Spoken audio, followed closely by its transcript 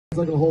It's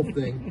like a whole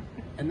thing.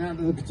 And now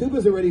the ketubah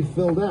is already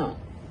filled out.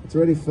 It's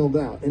already filled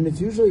out. And it's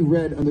usually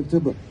read on the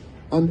ketubah,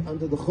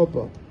 under the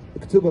chuppah. The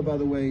ketubah, by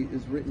the way,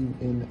 is written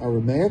in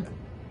Aramaic.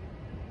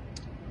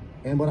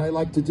 And what I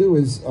like to do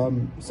is,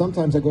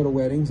 sometimes I go to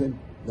weddings and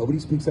nobody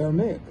speaks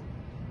Aramaic.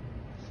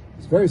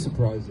 It's very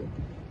surprising.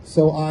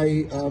 So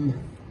I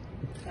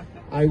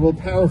will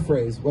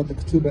paraphrase what the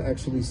ketubah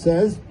actually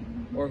says,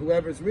 or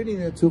whoever's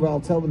reading the ketubah,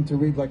 I'll tell them to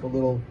read like a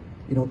little,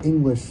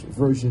 English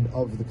version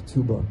of the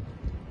ketubah.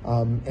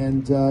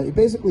 It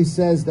basically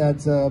says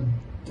that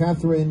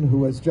Catherine,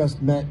 who has just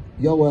met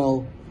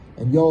Yoel,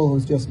 and Yoel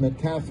has just met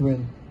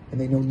Catherine, and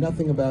they know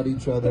nothing about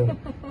each other,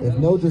 they have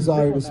no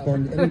desire to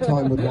spend any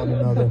time with one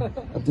another,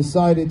 have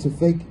decided to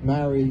fake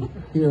marry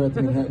here at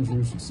the Manhattan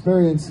Jewish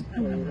Experience,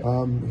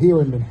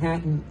 here in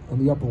Manhattan,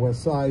 on the Upper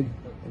West Side,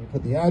 and you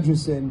put the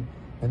address in,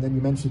 and then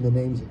you mention the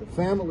names of the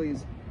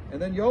families,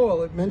 and then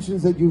Yoel, it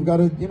mentions that you've got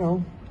to,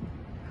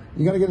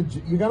 you're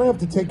gonna have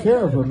to take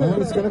care of her,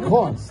 man. It's gonna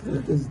cost.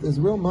 There's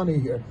real money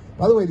here.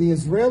 By the way, the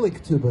Israeli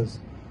ketubas,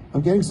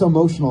 I'm getting so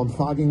emotional, I'm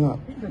fogging up.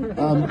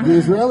 The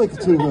Israeli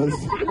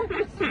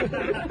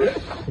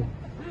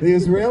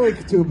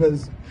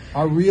ketubas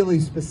are really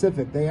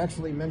specific. They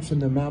actually mention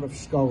the amount of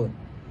shkolim.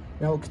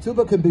 Now, a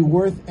ketubah can be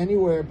worth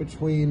anywhere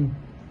between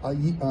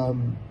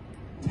 $10,000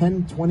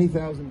 to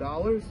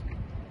 $20,000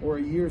 or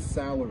a year's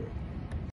salary.